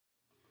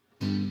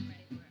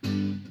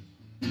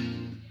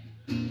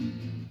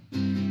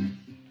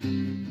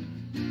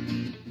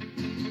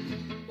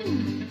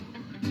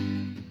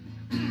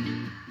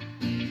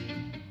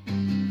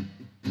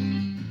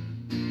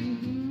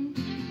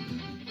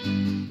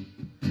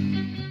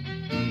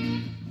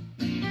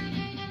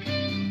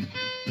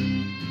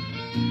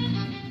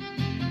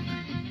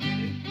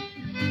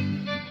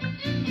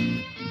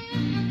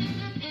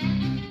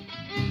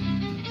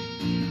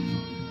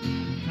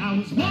I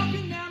was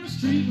walking down the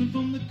street when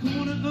from the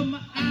corner of my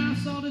eye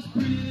I saw this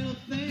pretty little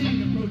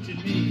thing approaching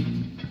me.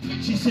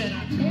 She said,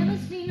 I've never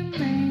seen a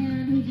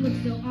man who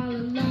looks so all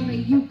alone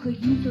and you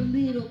could use a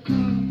little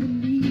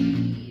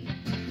company.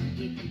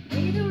 If you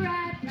pay the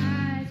right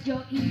price,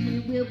 your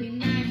evening will be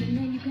nice and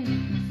then you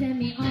can send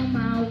me on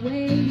my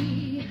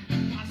way.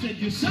 I said,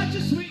 you're such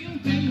a sweet young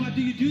thing, why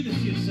do you do this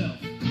to yourself?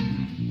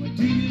 Why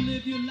do you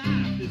live your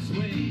life this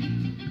way?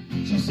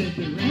 She said,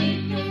 there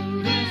ain't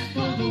no rest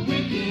for the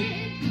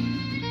wicked.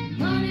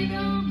 Money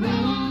don't grow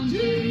on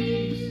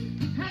trees.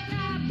 I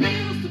got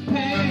bills to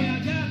pay, I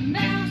got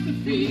mouths to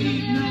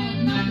feed.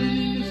 No, nothing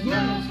in this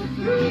world's for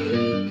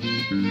free.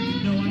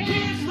 No, I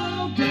can't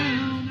slow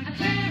down, I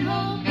can't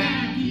hold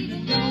back,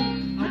 even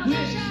though I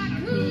wish I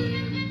could.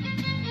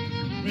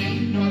 There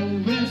ain't no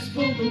rest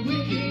for the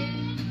wicked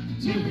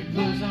till we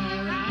close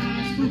our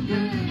eyes for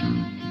good.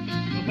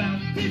 About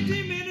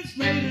 15 minutes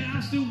later,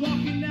 I'm still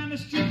walking down the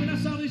street when I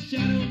saw the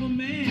shadow of a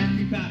man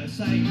creep out of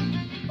sight.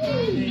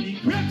 And he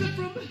grabbed it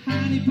from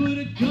behind, he put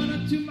a gun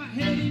up to my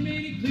head, he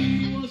made it clear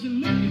he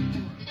wasn't looking for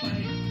a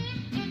fight.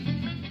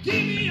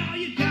 Give me all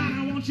you got,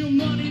 I want your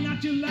money,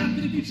 not your life,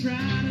 and if you try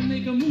to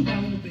make a move, I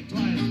won't think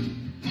twice.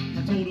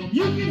 I told him,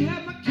 you can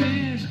have my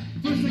cash,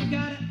 first I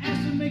gotta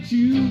ask what makes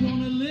you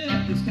wanna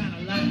live this kind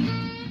of life.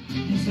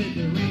 He said,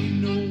 there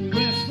ain't no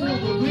rest for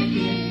the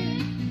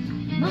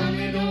wicked,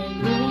 money don't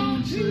grow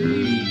on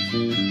trees.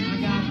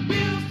 I got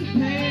bills to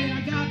pay,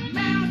 I got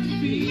mouths to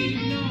feed,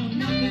 no,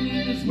 nothing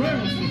in this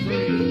world's for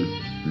free.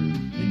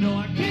 You know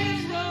I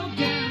can't slow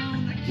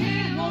down, I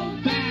can't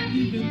hold back,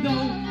 even though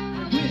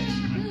I wish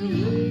I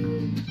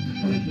could.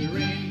 But there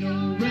ain't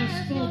no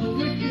rest for the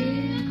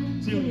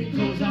wicked till we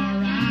close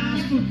our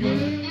eyes for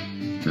good.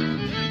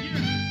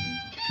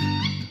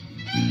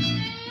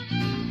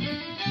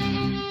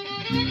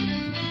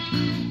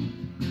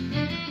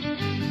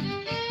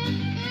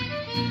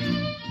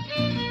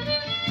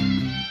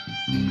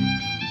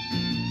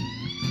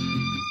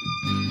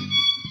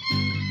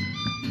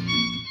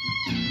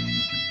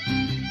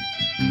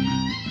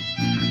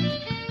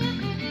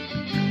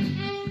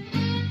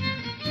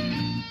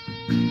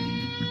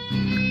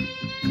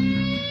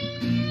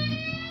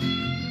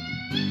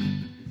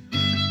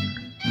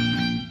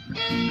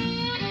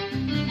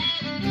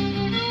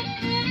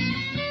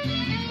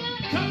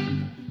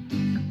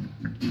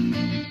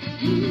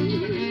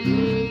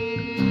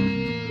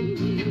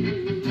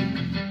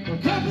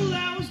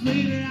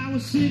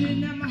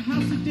 Sitting at my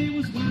house, the day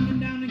was winding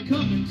down and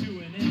coming to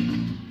an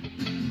end.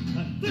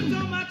 I flipped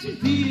on my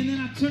TV and then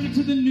I turned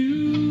to the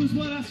news.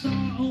 What I saw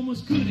I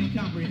almost couldn't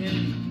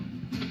comprehend.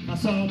 I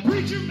saw a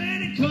preacher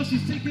man in cuss,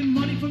 he's taking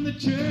money from the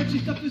church. He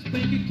stuffed his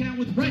bank account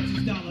with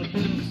righteous dollar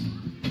bills.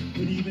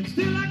 But even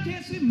still I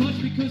can't say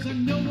much because I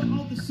know we're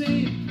all the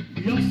same.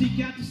 We all seek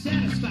out to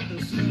satisfy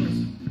those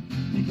thrills.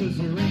 Because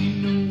there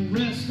ain't no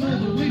rest for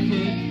the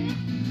wicked,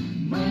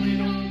 money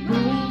don't grow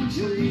on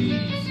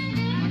trees.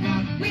 I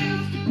got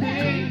bills to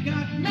pay, I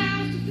got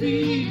mouths to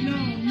feed. No,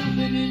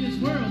 nothing in this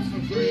world's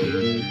for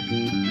free.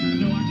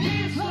 No, I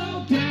can't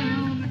slow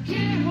down, I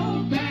can't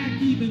hold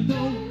back, even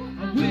though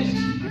I wish I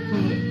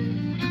could.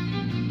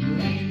 There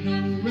ain't no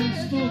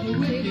rest for the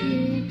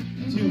wicked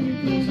till we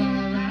close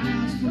our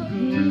eyes for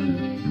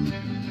good.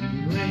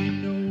 There ain't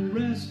no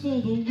rest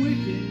for the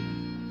wicked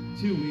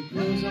till we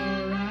close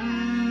our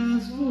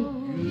eyes for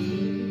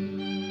good.